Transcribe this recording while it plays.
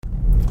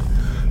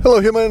Hello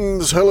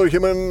humans, hello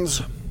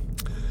humans.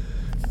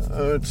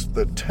 It's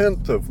the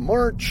 10th of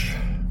March,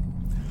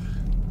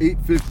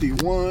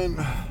 8:51,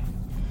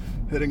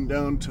 heading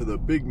down to the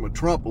big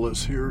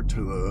metropolis here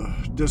to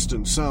the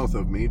distant south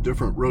of me,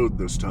 different road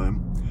this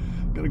time.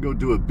 Gonna go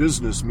do a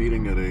business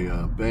meeting at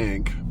a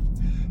bank.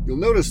 You'll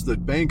notice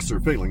that banks are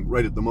failing.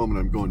 Right at the moment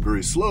I'm going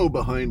very slow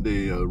behind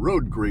a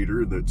road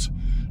grader that's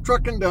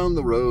trucking down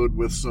the road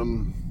with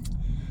some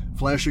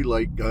flashy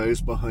light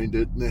guys behind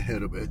it and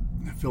ahead of it,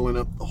 filling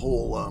up the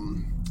whole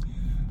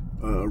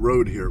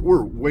road here.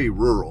 We're way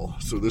rural,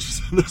 so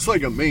this is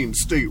like a main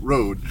state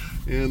road,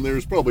 and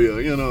there's probably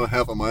a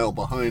half a mile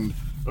behind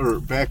or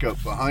back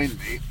up behind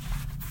me.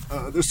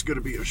 This is going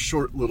to be a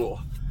short little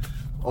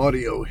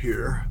audio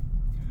here,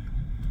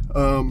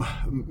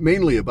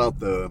 mainly about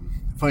the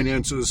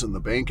finances and the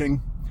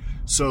banking.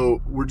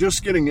 So we're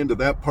just getting into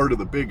that part of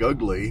the big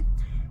ugly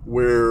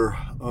where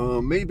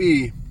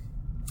maybe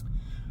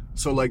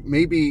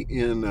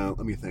in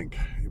let me think,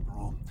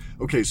 April.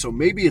 Okay, so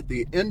maybe at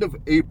the end of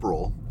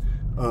April,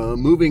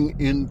 moving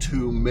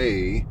into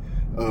May,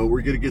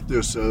 we're going to get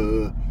this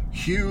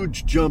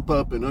huge jump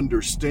up in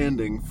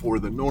understanding for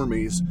the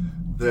normies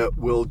that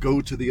will go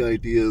to the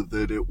idea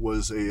that it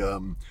was a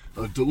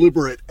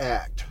deliberate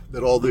act,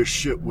 that all this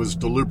shit was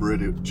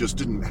deliberate, it just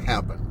didn't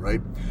happen,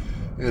 right?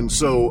 And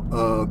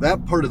so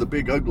that part of the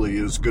big ugly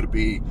is going to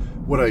be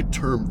what I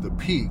termed the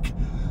peak.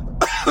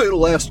 It'll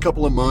last a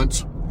couple of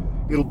months.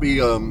 It'll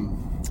be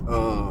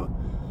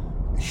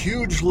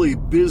hugely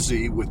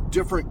busy with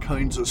different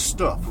kinds of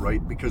stuff,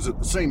 right? Because at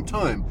the same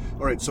time,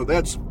 all right, so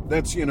that's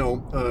let's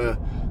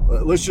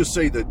just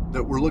say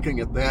that we're looking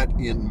at that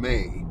in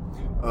May,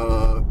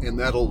 and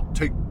that'll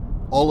take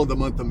all of the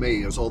month of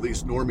May as all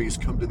these normies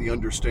come to the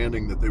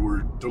understanding that they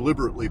were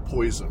deliberately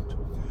poisoned.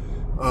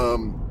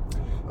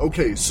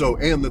 Okay, so,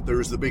 and that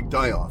there's the big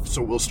die-off.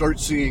 So we'll start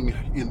seeing,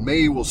 in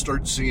May,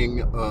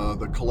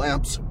 the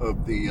collapse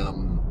of the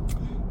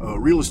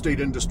real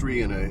estate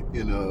industry in a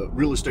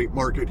real estate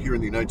market here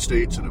in the United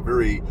States in a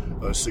very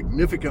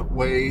significant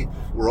way.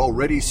 We're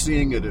already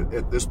seeing it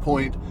at this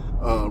point.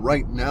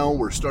 Right now,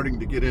 we're starting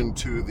to get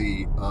into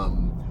the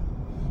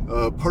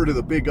part of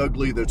the big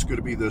ugly that's going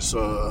to be this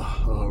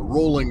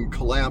rolling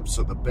collapse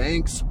of the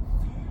banks.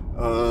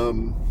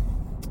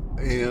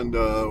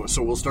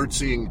 So we'll start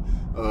seeing,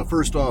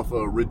 first off,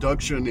 a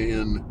reduction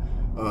in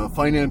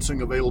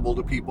financing available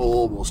to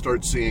people. We'll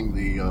start seeing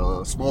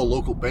the small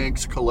local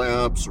banks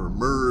collapse or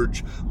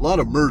merge. A lot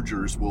of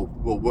mergers will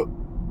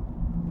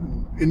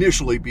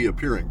initially be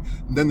appearing,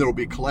 and then there will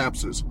be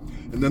collapses,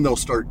 and then they'll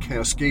start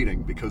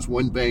cascading because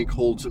one bank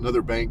holds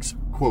another bank's,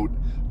 quote,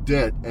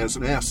 debt as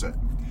an asset.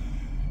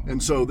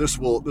 And so this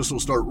will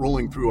start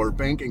rolling through our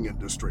banking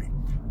industry.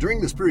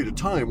 During this period of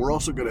time, we're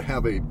also going to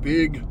have a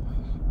big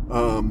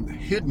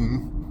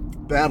hidden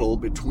battle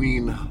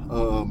between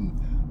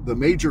the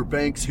major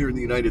banks here in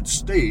the United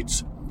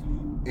States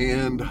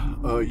and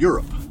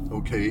Europe,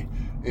 okay,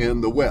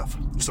 and the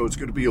WEF. So it's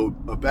going to be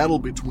a battle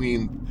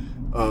between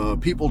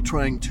people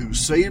trying to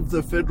save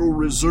the Federal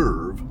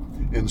Reserve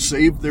and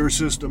save their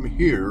system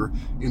here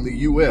in the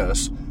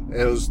U.S.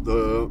 as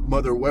the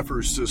mother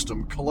WEFer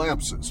system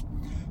collapses.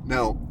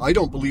 Now, I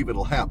don't believe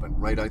it'll happen,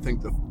 right? I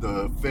think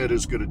the Fed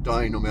is going to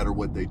die no matter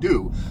what they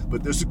do.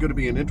 But this is going to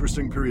be an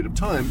interesting period of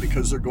time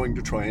because they're going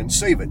to try and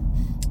save it.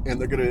 And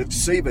they're going to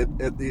save it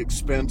at the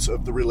expense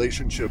of the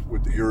relationship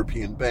with the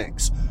European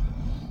banks.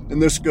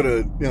 And this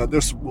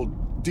will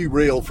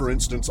derail, for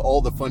instance,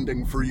 all the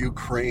funding for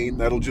Ukraine.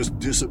 That'll just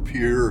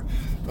disappear.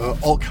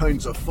 All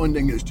kinds of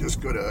funding is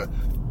just going to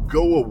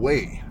go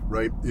away,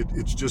 right?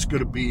 It's just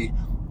going to be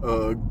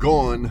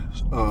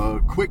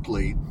gone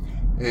quickly.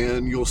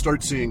 And you'll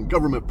start seeing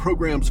government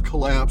programs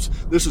collapse.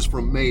 This is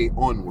from May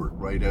onward,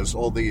 right? As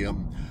all the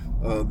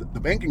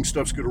banking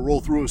stuff's going to roll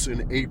through us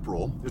in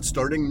April. It's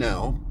starting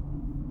now.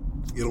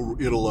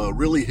 It'll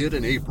really hit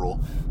in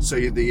April.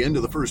 Say the end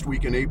of the first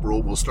week in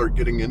April, we'll start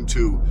getting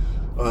into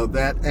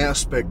that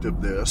aspect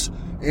of this,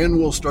 and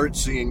we'll start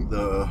seeing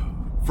the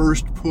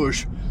first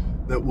push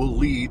that will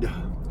lead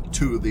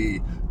to the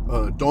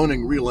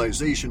dawning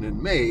realization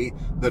in May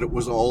that it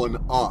was all an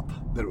op,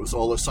 that it was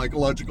all a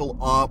psychological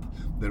op,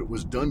 that it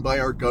was done by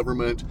our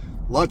government.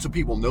 Lots of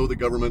people know the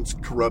government's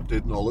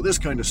corrupted and all of this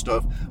kind of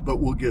stuff, but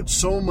we'll get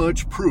so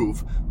much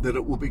proof that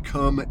it will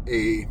become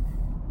a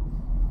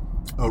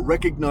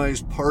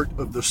recognized part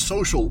of the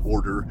social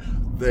order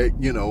that,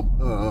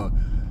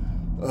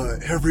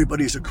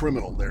 everybody's a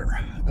criminal there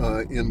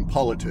in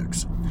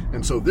politics.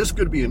 And so this is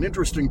going to be an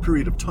interesting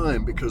period of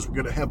time because we're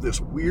going to have this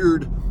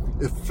weird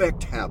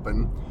effect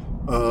happen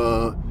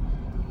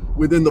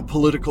within the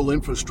political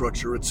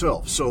infrastructure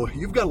itself. So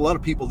you've got a lot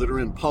of people that are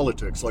in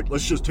politics. Like,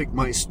 let's just take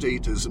my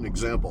state as an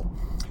example.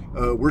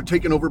 We're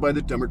taken over by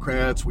the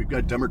Democrats. We've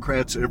got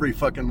Democrats every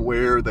fucking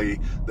where. They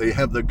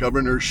have the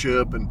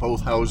governorship in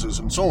both houses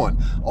and so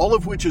on, all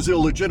of which is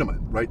illegitimate,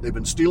 right? They've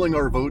been stealing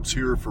our votes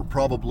here for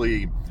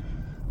probably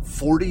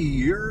 40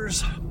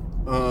 years,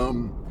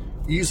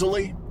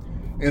 easily.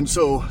 And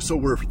so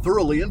we're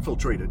thoroughly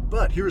infiltrated.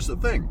 But here's the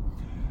thing.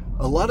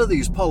 a lot of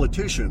these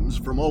politicians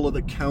from all of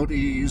the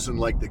counties and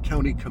like the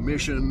county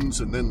commissions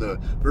and then the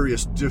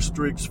various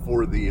districts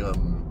for the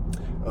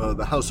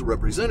House of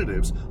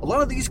Representatives, a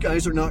lot of these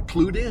guys are not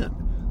clued in.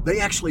 They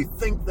actually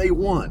think they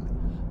won.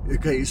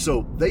 Okay,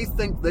 so they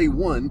think they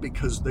won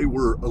because they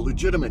were a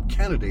legitimate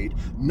candidate,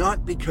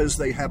 not because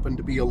they happened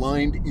to be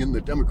aligned in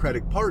the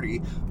Democratic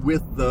Party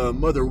with the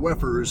Mother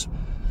Weffers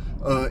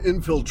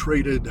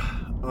infiltrated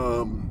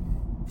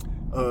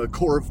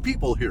core of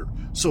people here.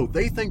 So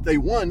they think they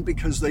won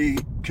because they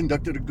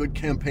conducted a good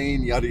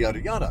campaign, yada,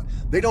 yada, yada.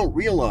 They don't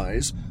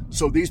realize,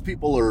 so these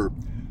people are,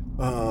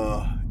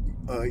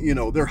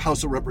 they're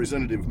House of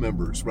Representative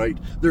members, right?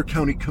 They're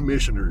county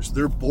commissioners,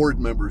 they're board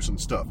members and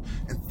stuff.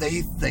 And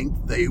they think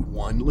they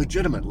won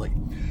legitimately.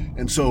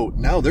 And so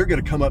now they're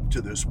going to come up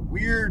to this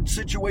weird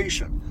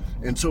situation.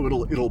 And so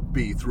it'll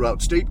be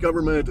throughout state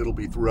government, it'll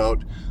be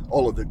throughout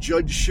all of the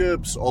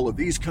judgeships, all of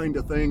these kind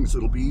of things.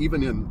 It'll be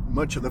even in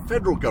much of the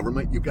federal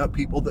government. You've got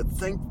people that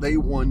think they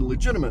won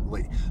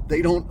legitimately.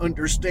 They don't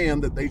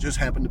understand that they just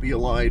happen to be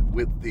allied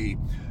with the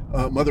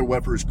Mother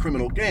Weffers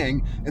criminal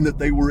gang and that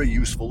they were a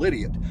useful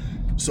idiot.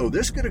 So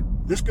this gonna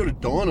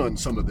dawn on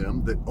some of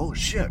them that, oh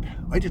shit,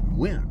 I didn't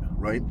win,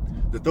 right?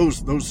 That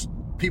those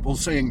people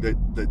saying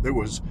that there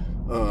was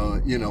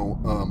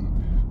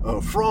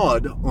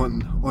fraud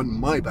on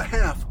my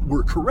behalf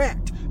were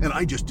correct, and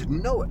I just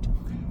didn't know it.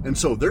 And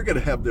so they're going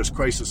to have this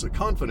crisis of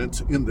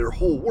confidence in their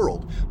whole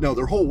world. Now,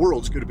 their whole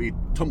world's going to be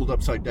tumbled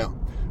upside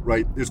down,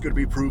 right? It's going to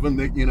be proven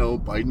that,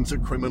 Biden's a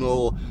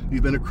criminal,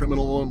 he's been a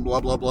criminal, and blah,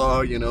 blah,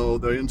 blah,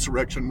 the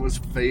insurrection was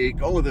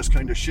fake, all of this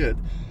kind of shit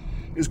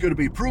is going to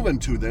be proven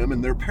to them,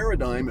 and their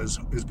paradigm is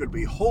going to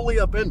be wholly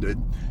upended.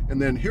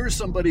 And then here's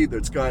somebody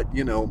that's got,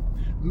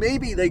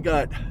 maybe they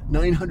got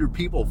 900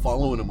 people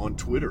following them on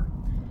Twitter,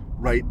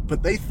 right?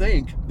 But they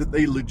think that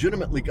they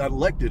legitimately got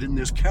elected in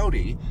this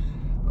county,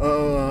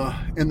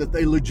 and that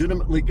they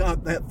legitimately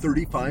got that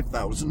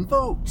 35,000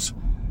 votes.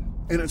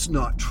 And it's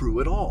not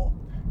true at all.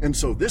 And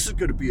so this is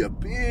going to be a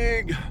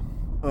big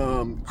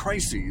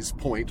crisis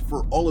point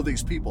for all of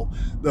these people.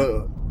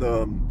 The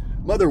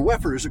Mother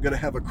Weffers are going to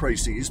have a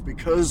crisis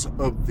because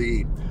of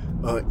the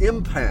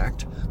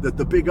impact that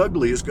the Big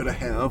Ugly is going to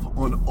have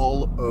on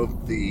all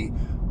of the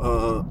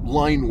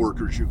line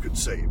workers, you could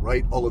say,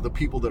 right? All of the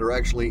people that are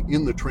actually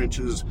in the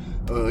trenches,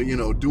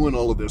 doing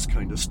all of this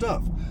kind of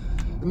stuff.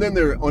 And then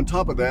on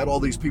top of that, all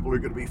these people are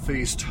going to be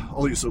faced,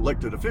 all these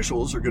elected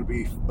officials are going to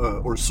be,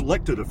 or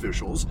selected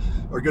officials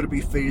are going to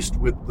be faced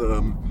with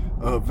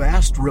a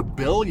vast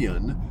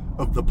rebellion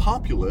of the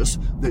populace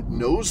that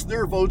knows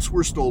their votes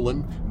were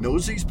stolen,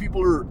 knows these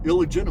people are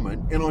illegitimate,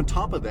 and on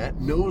top of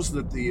that, knows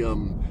that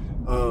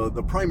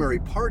the primary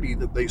party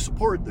that they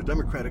support, the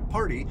Democratic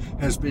Party,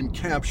 has been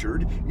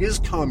captured, is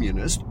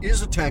communist,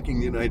 is attacking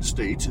the United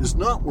States, is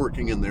not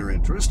working in their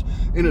interest,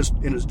 and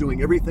is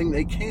doing everything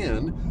they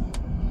can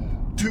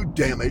to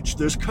damage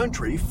this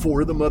country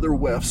for the Mother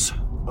Weff's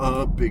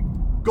big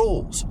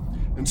goals.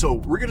 And so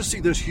we're going to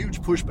see this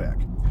huge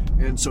pushback.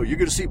 And so you're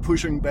going to see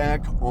pushing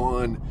back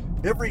on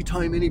every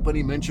time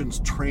anybody mentions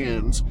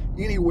trans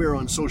anywhere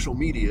on social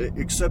media,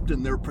 except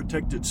in their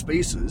protected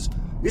spaces.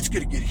 It's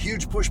going to get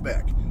huge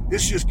pushback.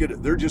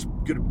 They're just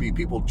going to be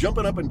people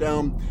jumping up and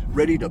down,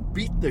 ready to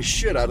beat the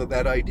shit out of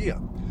that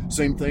idea.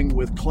 Same thing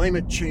with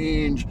climate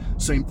change.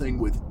 Same thing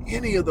with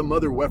any of the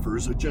Mother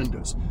Weffers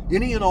agendas.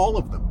 Any and all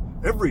of them.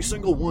 Every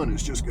single one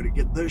is just going to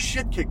get the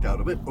shit kicked out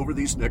of it over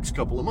these next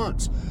couple of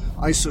months.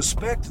 I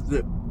suspect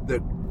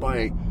that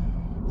by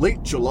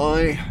late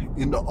July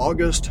into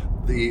August,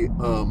 the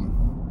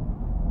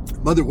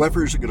Mother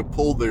Weffers are going to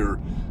pull their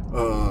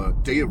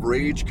Day of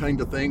Rage kind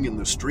of thing in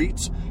the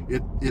streets.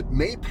 It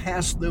may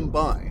pass them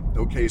by.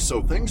 Okay,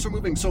 so things are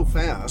moving so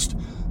fast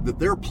that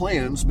their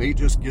plans may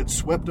just get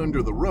swept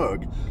under the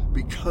rug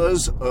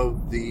because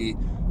of the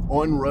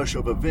onrush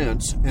of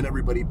events and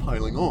everybody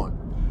piling on.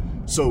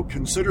 So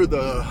consider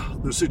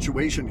the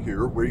situation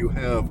here where you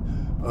have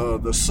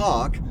the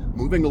SOC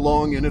moving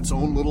along in its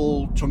own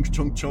little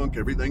chunk.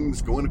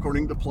 Everything's going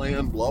according to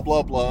plan, blah,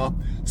 blah, blah.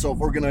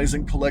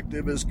 Self-organizing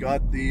collective has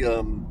got the,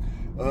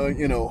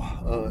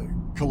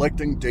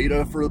 collecting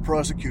data for the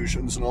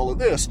prosecutions and all of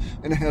this,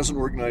 and it has an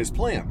organized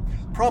plan.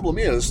 Problem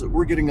is that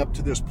we're getting up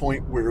to this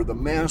point where the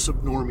mass of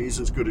normies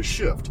is going to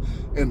shift.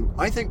 And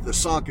I think the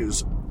SOC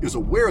is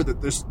aware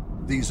that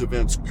these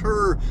events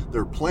occur,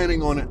 they're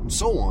planning on it and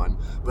so on,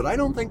 but I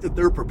don't think that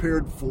they're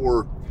prepared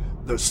for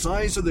the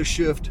size of the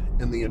shift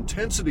and the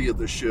intensity of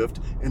the shift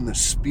and the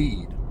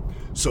speed.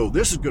 So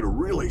this is going to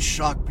really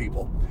shock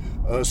people.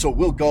 So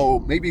we'll go,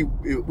 maybe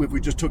if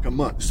we just took a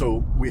month.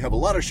 So we have a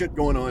lot of shit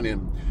going on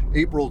in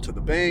April to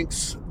the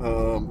banks.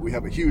 We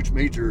have a huge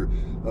major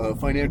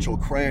financial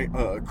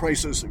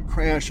crisis and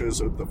crash as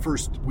of the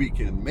first week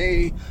in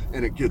May,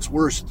 and it gets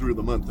worse through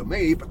the month of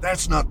May, but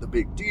that's not the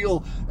big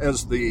deal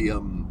as the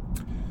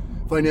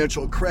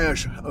financial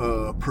crash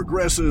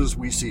progresses,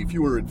 we see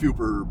fewer and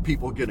fewer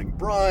people getting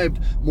bribed.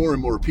 More and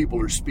more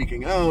people are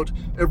speaking out.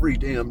 Every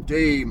damn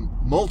day,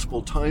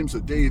 multiple times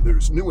a day,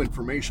 there's new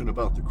information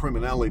about the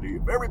criminality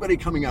of everybody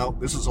coming out.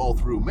 This is all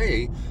through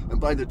May.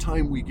 And by the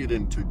time we get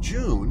into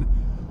June,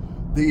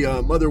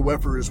 the mother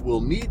weffers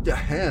will need to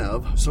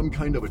have some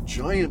kind of a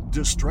giant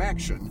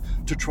distraction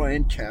to try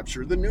and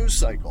capture the news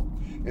cycle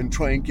and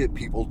try and get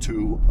people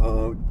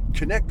to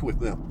connect with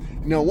them.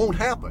 Now, it won't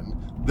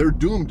happen. They're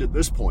doomed at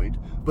this point,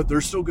 but they're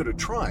still going to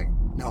try.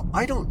 Now,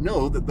 I don't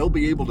know that they'll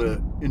be able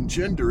to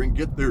engender and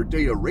get their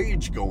day of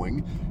rage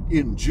going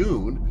in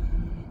June,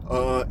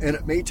 and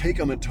it may take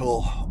them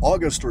until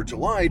August or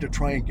July to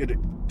try and get it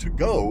to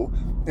go,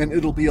 and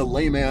it'll be a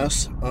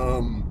lame-ass,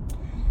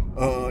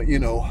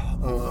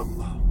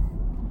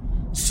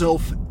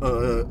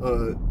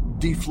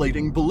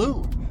 self-deflating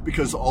balloon,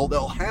 because all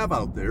they'll have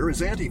out there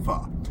is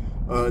Antifa.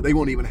 They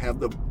won't even have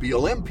the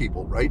BLM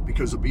people, right?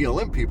 Because the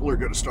BLM people are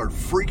going to start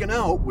freaking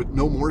out with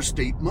no more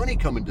state money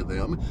coming to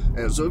them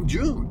as of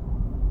June.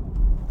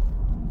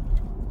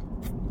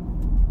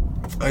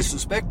 I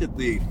suspect that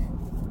the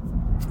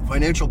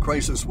financial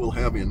crisis we'll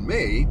have in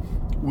May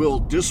will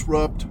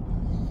disrupt,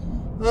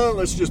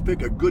 let's just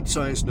pick a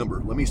good-sized number.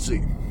 Let me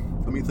see.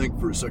 Let me think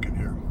for a second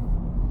here.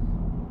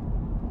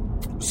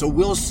 So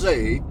we'll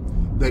say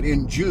that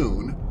in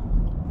June,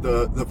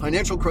 the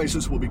financial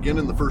crisis will begin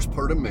in the first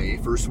part of May,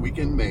 first week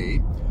in May.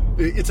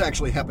 It's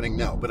actually happening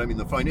now, but I mean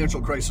the financial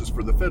crisis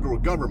for the federal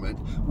government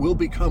will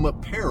become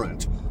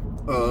apparent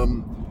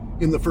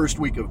in the first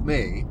week of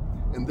May,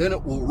 and then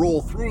it will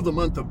roll through the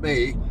month of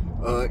May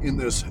in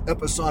this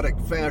episodic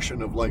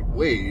fashion of like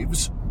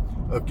waves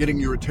of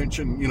getting your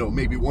attention,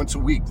 maybe once a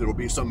week. There'll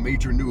be some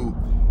major new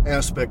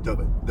aspect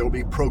of it. There'll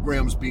be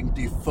programs being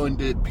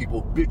defunded,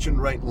 people bitching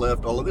right and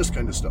left, all of this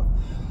kind of stuff.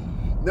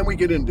 Then we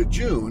get into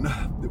June,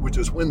 which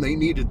is when they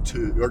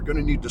are going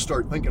to need to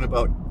start thinking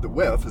about, the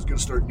WEF is going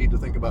to need to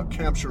think about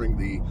capturing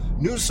the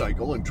news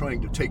cycle and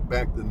trying to take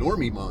back the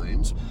normie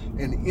minds.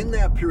 And in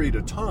that period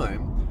of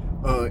time,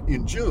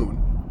 in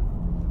June,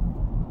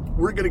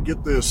 we're going to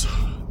get this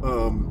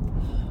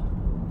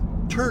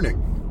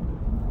turning.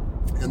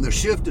 And the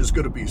shift is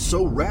going to be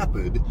so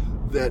rapid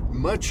that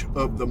much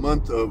of the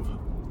month of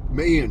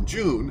May and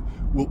June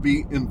will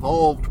be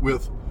involved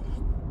with,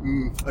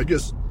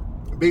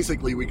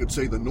 basically we could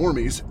say the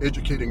normies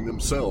educating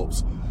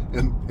themselves.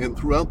 And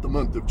throughout the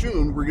month of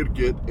June, we're going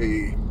to get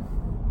a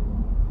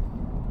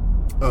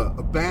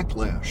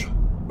backlash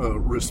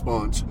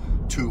response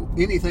to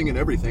anything and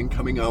everything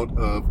coming out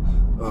of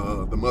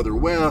the mother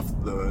WEF.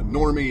 The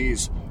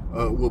normies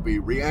will be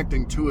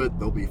reacting to it.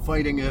 They'll be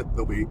fighting it.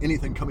 There'll be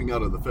anything coming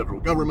out of the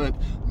federal government.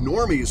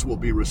 Normies will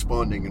be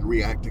responding and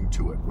reacting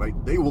to it, right?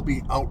 They will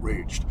be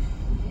outraged.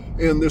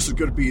 And this is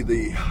going to be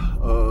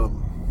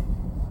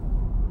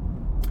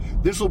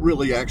this will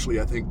really actually,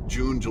 I think,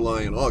 June,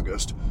 July, and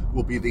August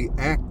will be the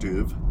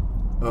active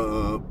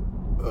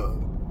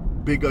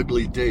big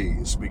ugly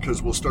days,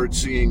 because we'll start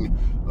seeing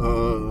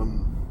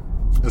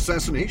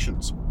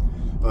assassinations.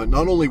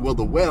 Not only will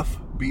the WEF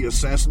be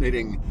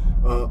assassinating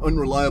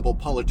unreliable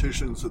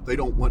politicians that they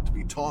don't want to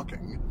be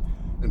talking,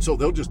 and so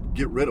they'll just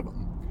get rid of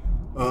them,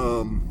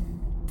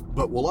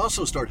 but we'll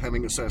also start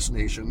having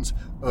assassinations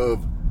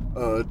of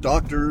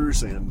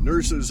doctors and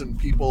nurses and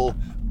people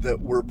that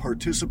were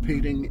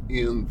participating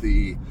in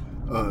the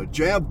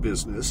jab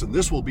business, and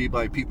this will be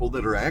by people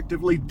that are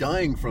actively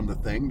dying from the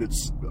thing,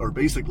 are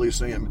basically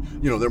saying,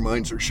 their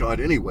minds are shot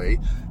anyway,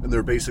 and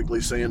they're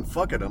basically saying,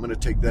 fuck it, I'm going to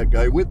take that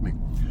guy with me.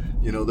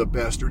 The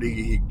bastard,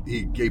 he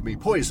gave me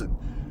poison.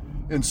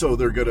 And so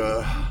they're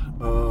gonna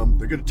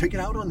take it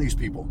out on these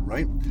people,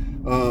 right?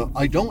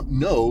 I don't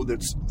know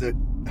that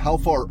how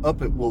far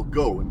up it will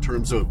go in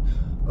terms of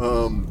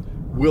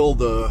will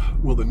the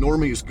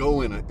normies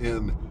go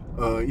and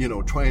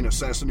try and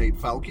assassinate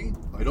Fauci?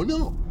 I don't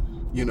know.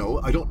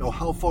 I don't know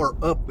how far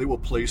up they will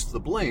place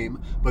the blame,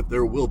 but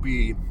there will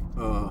be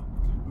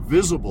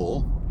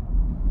visible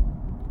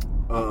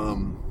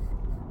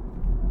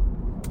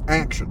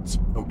actions,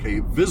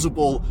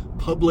 visible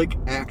public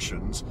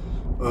actions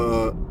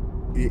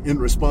in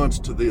response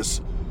to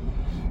this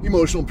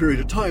emotional period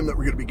of time that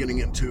we're going to be getting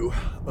into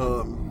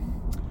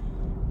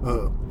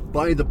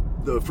by the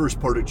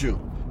first part of June.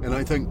 And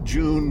I think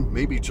June,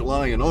 maybe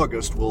July and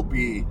August will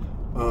be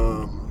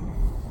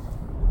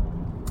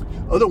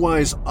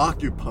otherwise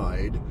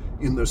occupied,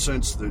 in the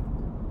sense that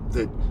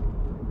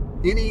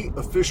any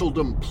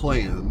officialdom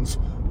plans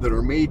that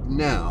are made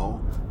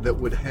now that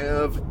would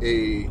have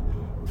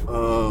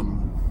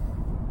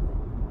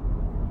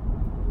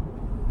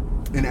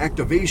an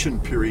activation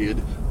period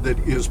that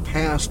is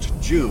past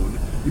June,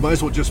 you might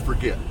as well just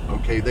forget,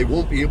 okay? They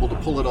won't be able to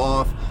pull it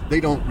off. They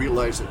don't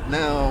realize it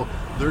now.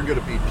 They're going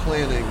to be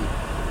planning,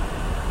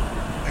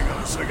 hang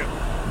on a second.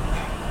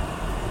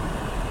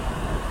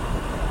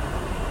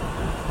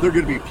 They're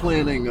going to be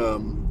planning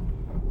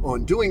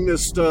on doing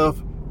this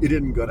stuff. It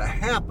isn't going to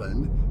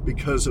happen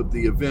because of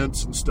the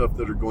events and stuff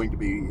that are going to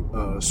be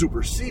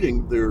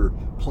superseding their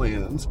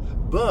plans,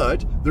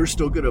 but they're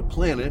still going to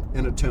plan it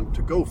and attempt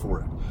to go for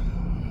it.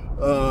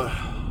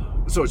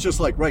 So it's just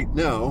like right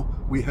now,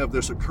 we have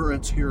this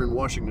occurrence here in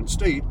Washington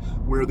State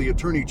where the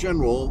Attorney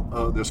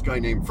General, this guy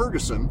named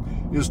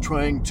Ferguson, is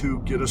trying to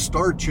get a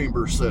star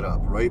chamber set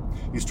up, right?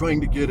 He's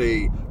trying to get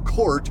a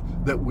court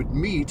that would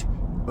meet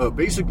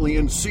basically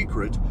in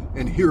secret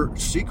and hear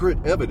secret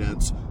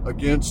evidence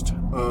against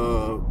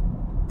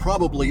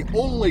probably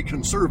only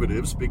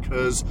conservatives,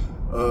 because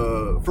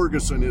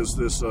Ferguson is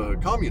this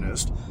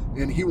communist,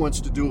 and he wants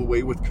to do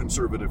away with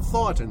conservative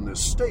thought in this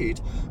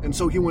state. And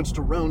so he wants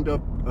to round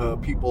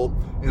up people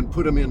and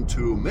put them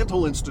into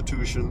mental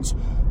institutions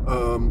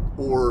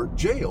or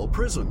jail,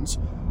 prisons,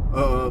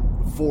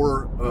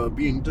 for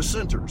being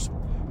dissenters.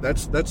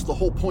 That's the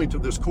whole point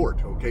of this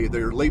court, okay?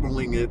 They're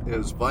labeling it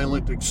as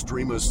violent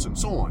extremists and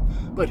so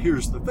on. But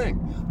here's the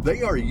thing.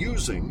 They are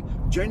using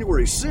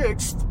January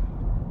 6th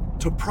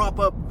to prop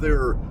up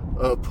their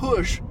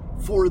push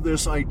for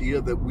this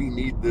idea that we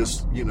need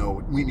this,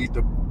 we need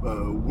to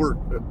work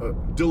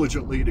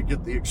diligently to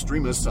get the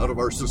extremists out of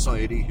our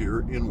society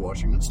here in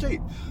Washington State.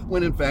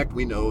 When in fact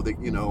we know that,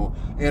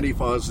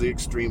 Antifa is the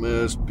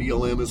extremist,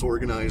 BLM is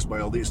organized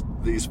by all these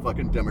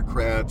fucking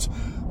Democrats,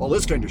 all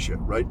this kind of shit,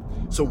 right?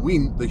 So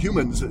we, the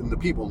humans and the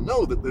people,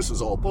 know that this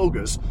is all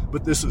bogus,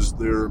 but this is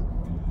their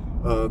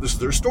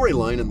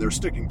storyline, and they're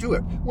sticking to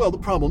it. Well, the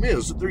problem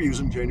is that they're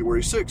using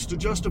January 6th to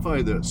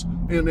justify this.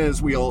 And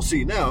as we all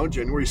see now,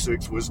 January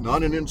 6th was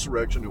not an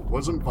insurrection. It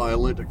wasn't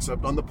violent,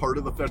 except on the part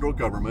of the federal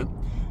government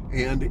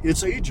and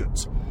its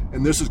agents.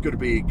 And this is going to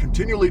be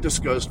continually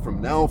discussed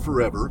from now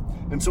forever.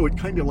 And so it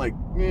kind of like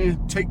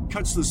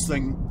cuts this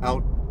thing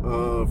out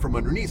from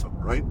underneath them,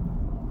 right?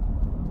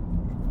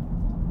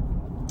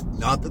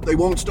 Not that they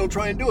won't still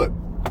try and do it.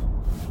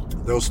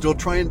 They'll still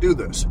try and do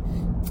this.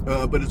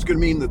 But it's going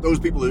to mean that those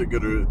people that are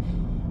going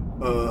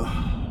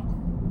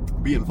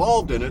to be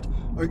involved in it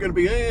are going to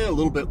be a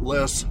little bit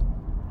less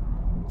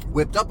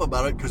whipped up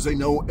about it, because they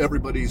know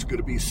everybody's going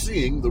to be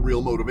seeing the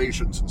real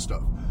motivations and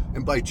stuff.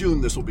 And by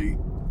June, this will be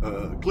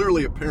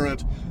clearly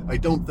apparent. I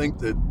don't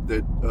think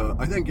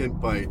I think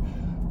by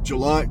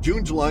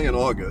June, July, and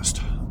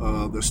August,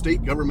 the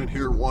state government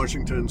here in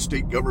Washington,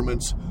 state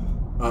governments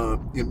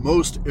in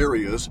most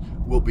areas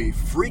will be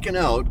freaking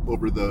out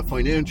over the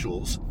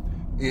financials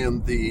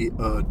and the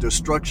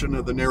destruction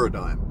of the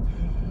Narodime.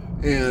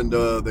 And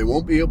they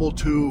won't be able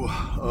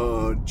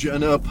to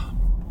gen up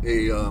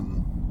a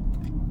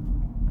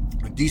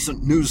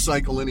decent news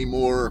cycle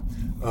anymore.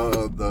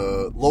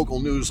 The local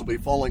news will be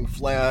falling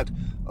flat.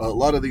 A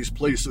lot of these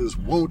places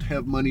won't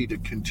have money to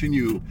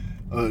continue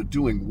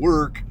doing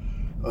work.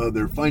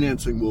 Their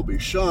financing will be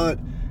shot.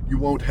 You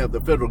won't have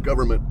the federal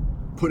government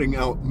putting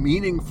out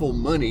meaningful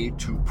money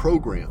to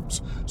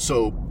programs.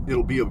 So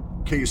it'll be a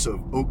case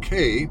of,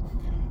 okay,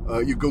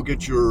 you go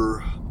get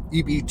your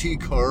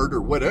EBT card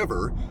or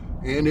whatever,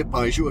 and it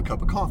buys you a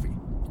cup of coffee,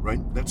 right?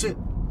 That's it.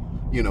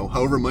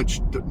 However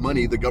much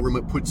money the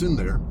government puts in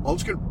there, all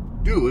it's going to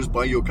do is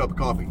buy you a cup of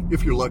coffee,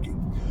 if you're lucky.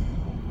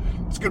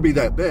 It's going to be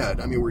that bad.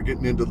 I mean, we're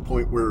getting into the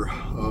point where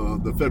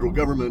the federal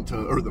government,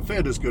 or the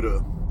Fed is going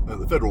to,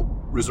 the Federal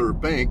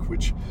Reserve Bank,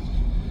 which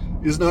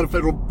is not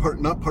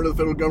not part of the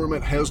federal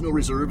government, has no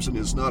reserves, and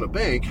is not a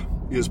bank,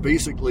 is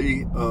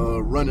basically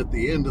run at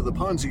the end of the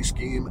Ponzi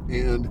scheme,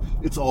 and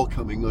it's all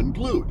coming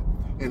unglued.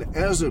 And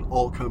as it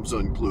all comes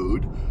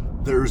unglued,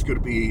 there's going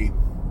to be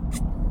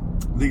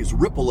these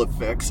ripple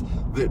effects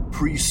that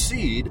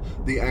precede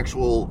the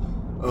actual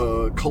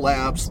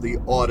collapse, the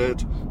audit,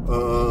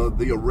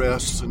 the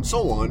arrests, and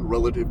so on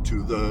relative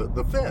to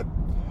the Fed.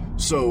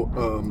 So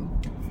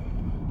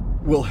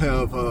we'll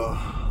have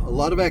a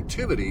lot of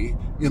activity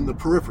in the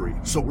periphery.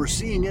 So we're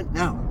seeing it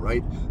now,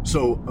 right?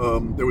 So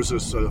there was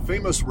this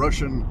famous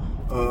Russian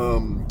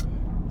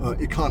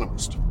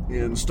economist,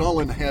 and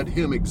Stalin had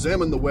him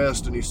examine the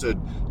West, and he said,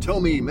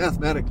 tell me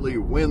mathematically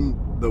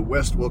when the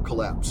West will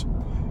collapse.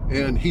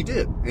 And he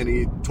did. And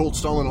he told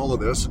Stalin all of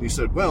this, and he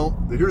said, well,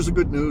 here's the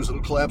good news.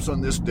 It'll collapse on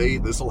this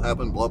date. This will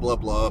happen, blah, blah,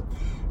 blah.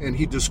 And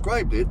he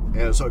described it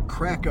as a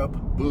crack-up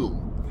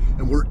boom.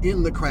 And we're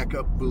in the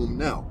crack-up boom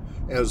now,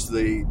 as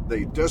they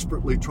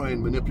desperately try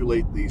and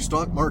manipulate the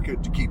stock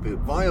market to keep it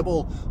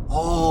viable.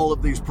 All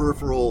of these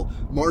peripheral,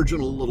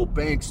 marginal little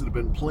banks that have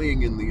been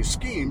playing in these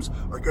schemes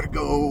are going to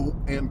go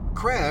and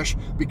crash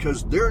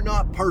because they're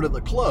not part of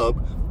the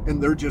club,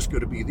 and they're just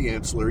going to be the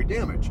ancillary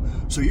damage.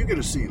 So you're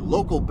going to see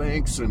local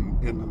banks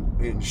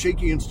and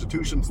shaky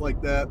institutions like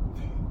that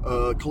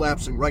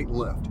collapsing right and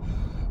left.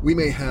 We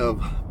may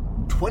have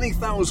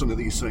 20,000 of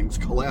these things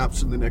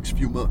collapse in the next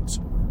few months.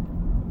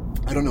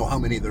 I don't know how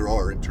many there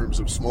are in terms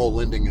of small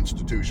lending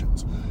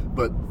institutions,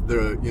 but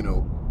they're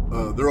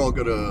all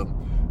going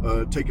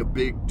to take a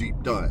big,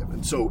 deep dive.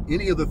 And so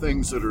any of the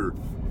things that are,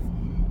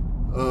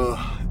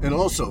 and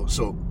also,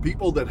 so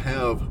people that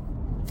have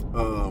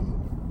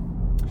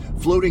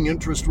floating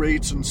interest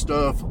rates and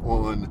stuff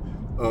on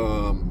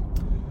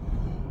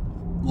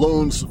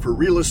loans for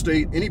real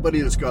estate, anybody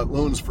that's got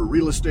loans for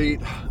real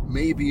estate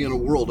may be in a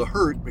world of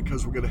hurt,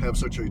 because we're going to have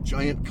such a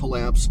giant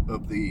collapse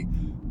of the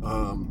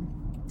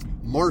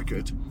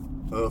market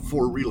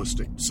for real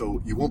estate.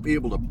 So you won't be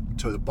able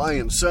to buy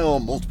and sell.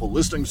 Multiple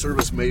listing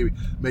service may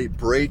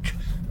break.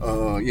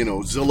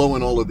 Zillow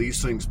and all of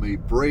these things may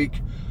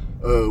break.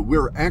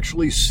 We're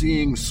actually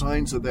seeing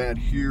signs of that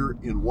here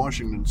in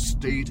Washington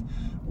State,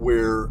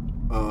 where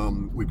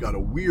we've got a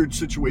weird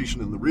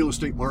situation in the real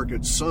estate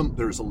market.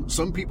 There's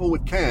some people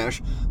with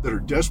cash that are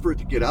desperate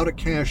to get out of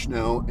cash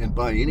now and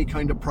buy any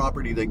kind of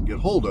property they can get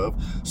hold of.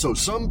 So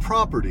some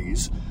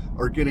properties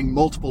are getting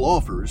multiple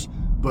offers,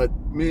 but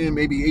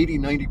maybe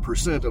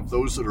 80-90% of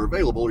those that are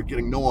available are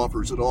getting no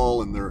offers at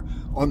all, and they're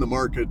on the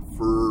market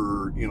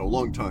for a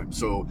long time.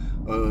 So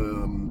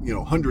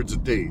hundreds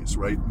of days,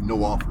 right?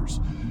 No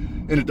offers.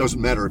 And it doesn't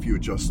matter if you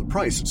adjust the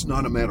price. It's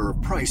not a matter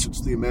of price.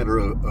 It's the matter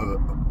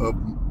of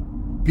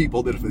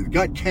people that if they've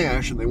got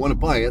cash and they want to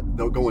buy it,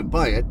 they'll go and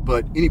buy it.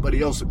 But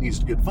anybody else that needs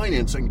to get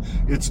financing,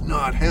 it's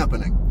not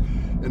happening.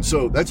 And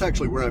so that's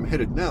actually where I'm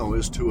headed now,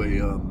 is to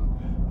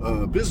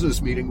a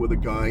business meeting with a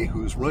guy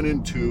who's run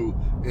into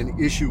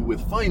an issue with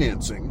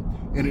financing.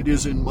 And it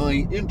is in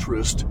my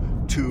interest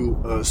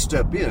to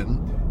step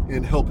in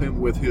and help him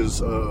with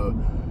his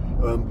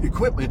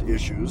equipment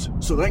issues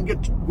so that I can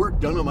get work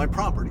done on my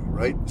property,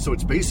 right? So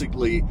it's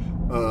basically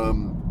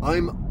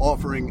I'm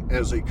offering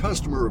as a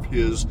customer of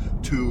his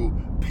to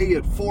pay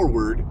it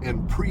forward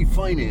and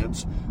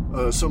pre-finance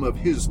some of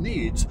his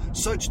needs,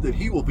 such that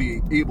he will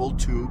be able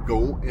to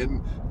go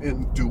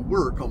and do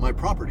work on my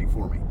property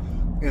for me.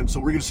 And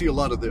so we're going to see a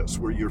lot of this,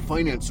 where your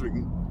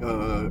financing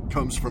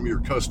comes from your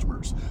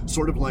customers,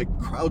 sort of like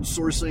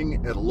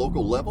crowdsourcing at a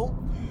local level.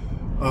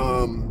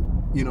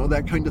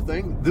 That kind of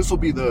thing. This will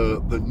be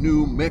the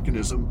new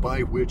mechanism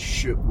by which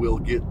shit will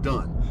get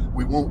done.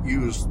 We won't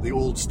use the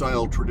old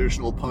style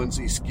traditional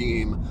Ponzi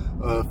scheme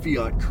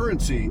fiat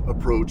currency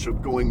approach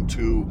of going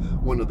to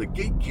one of the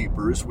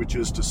gatekeepers, which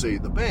is to say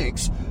the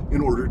banks,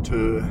 in order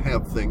to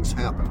have things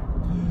happen.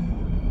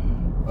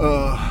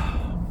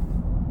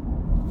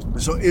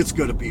 So it's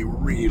going to be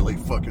really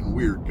fucking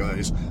weird,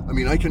 guys. I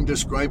mean, I can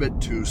describe it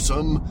to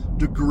some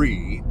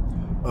degree,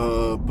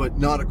 but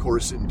not, of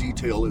course, in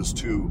detail as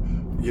to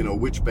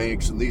which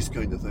banks and these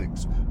kind of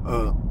things.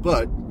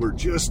 But we're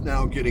just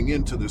now getting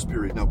into this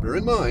period. Now, bear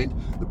in mind,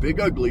 the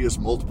Big Ugly is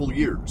multiple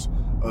years,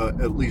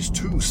 at least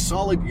 2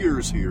 solid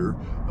years here,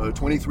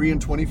 23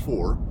 and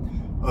 24,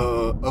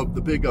 of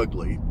the Big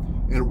Ugly.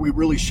 And we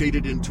really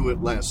shaded into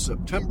it last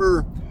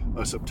September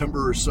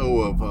or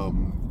so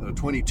of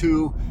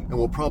 22, and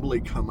we'll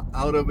probably come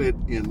out of it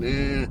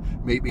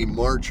in maybe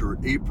March or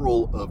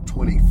April of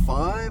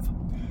 25.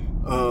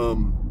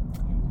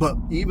 But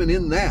even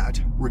in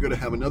that, we're going to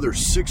have another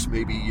 6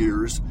 maybe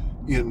years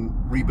in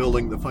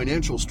rebuilding the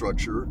financial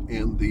structure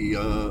and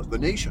the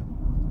nation.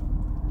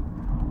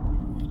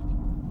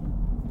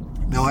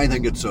 Now, I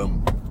think it's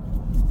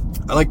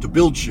I like to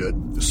build shit,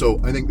 so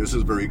I think this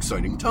is a very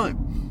exciting time.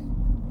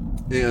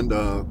 And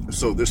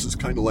so this is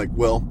kind of like,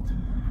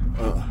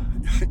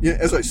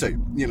 as I say,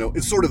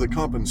 it's sort of the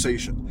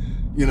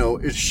compensation.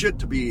 It's shit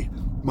to be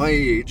my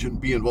age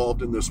and be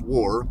involved in this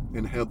war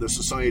and have the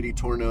society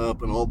torn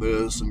up and all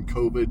this and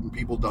COVID and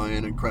people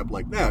dying and crap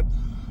like that.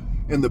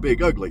 And the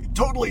Big Ugly.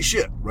 Totally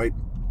shit, right?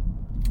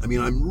 I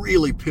mean, I'm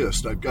really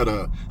pissed. I've got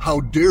a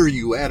how dare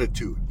you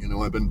attitude.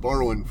 I've been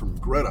borrowing from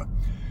Greta.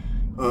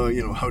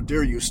 How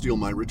dare you steal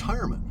my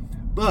retirement?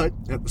 But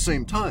at the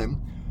same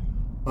time,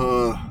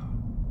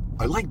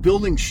 I like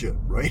building shit,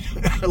 right?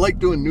 I like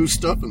doing new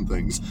stuff and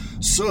things.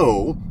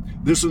 So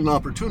this is an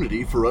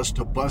opportunity for us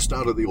to bust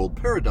out of the old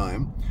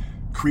paradigm,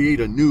 create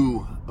a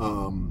new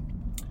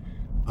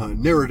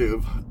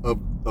narrative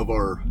of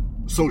our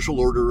social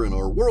order and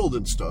our world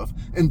and stuff,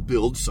 and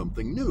build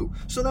something new.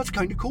 So that's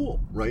kind of cool,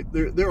 right?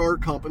 There are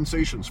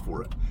compensations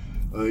for it.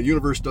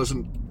 Universe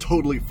doesn't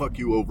totally fuck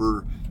you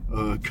over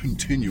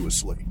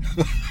continuously.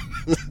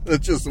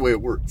 That's just the way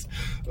it works.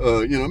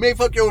 It may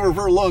fuck you over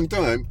for a long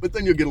time, but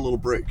then you'll get a little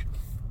break.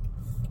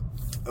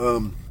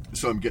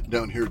 So I'm getting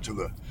down here to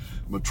the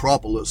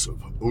metropolis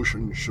of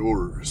Ocean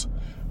Shores,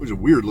 which is a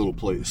weird little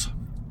place.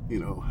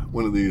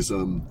 One of these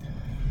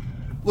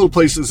little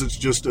places that's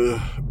just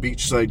a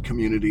beachside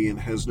community and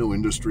has no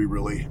industry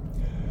really.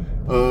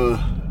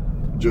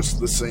 Just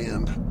the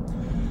sand.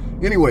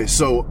 Anyway,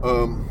 so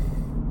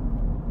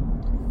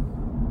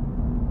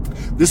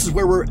this is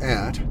where we're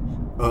at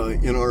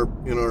in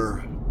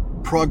our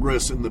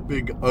progress in the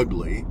Big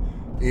Ugly,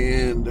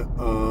 and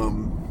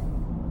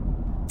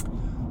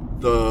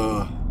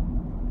the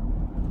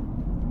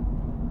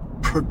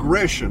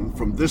progression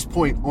from this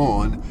point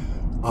on.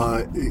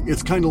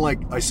 It's kind of like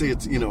I say,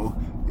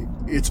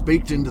 it's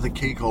baked into the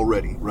cake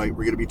already, right?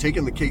 We're going to be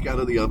taking the cake out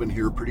of the oven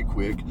here pretty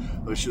quick.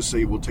 Let's just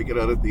say we'll take it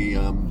out at the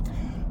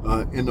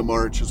end of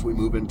March as we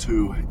move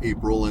into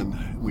April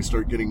and we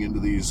start getting into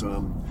these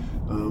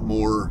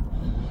more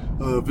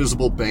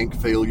visible bank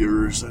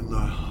failures and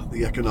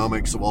the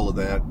economics of all of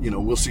that.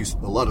 We'll see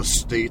a lot of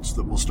states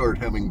that will start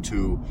having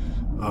to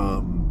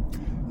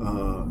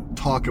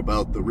talk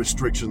about the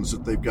restrictions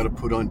that they've got to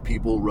put on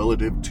people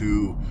relative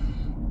to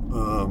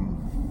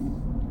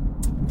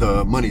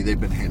the money they've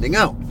been handing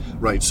out,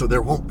 right? So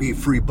there won't be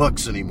free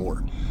bucks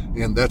anymore.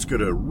 And that's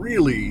going to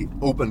really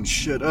open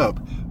shit up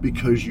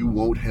because you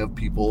won't have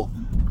people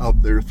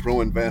out there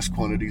throwing vast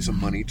quantities of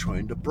money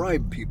trying to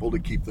bribe people to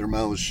keep their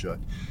mouths shut.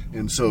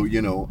 And so,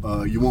 you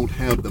won't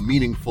have the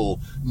meaningful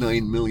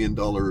 $9 million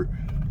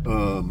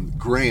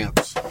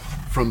grants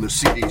from the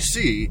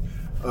CDC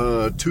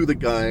to the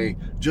guy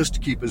just to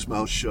keep his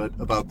mouth shut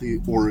about the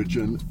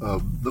origin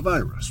of the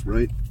virus,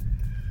 right?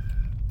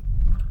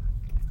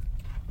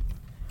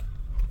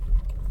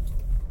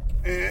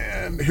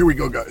 And here we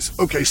go, guys.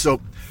 Okay,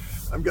 so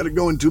I've got to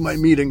go and do my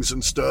meetings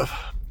and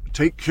stuff.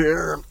 Take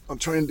care. I'll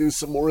try and do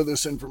some more of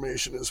this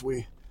information as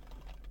we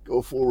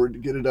go forward to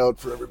get it out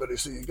for everybody,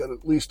 so you got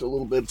at least a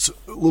little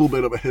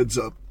bit of a heads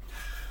up.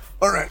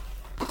 All right.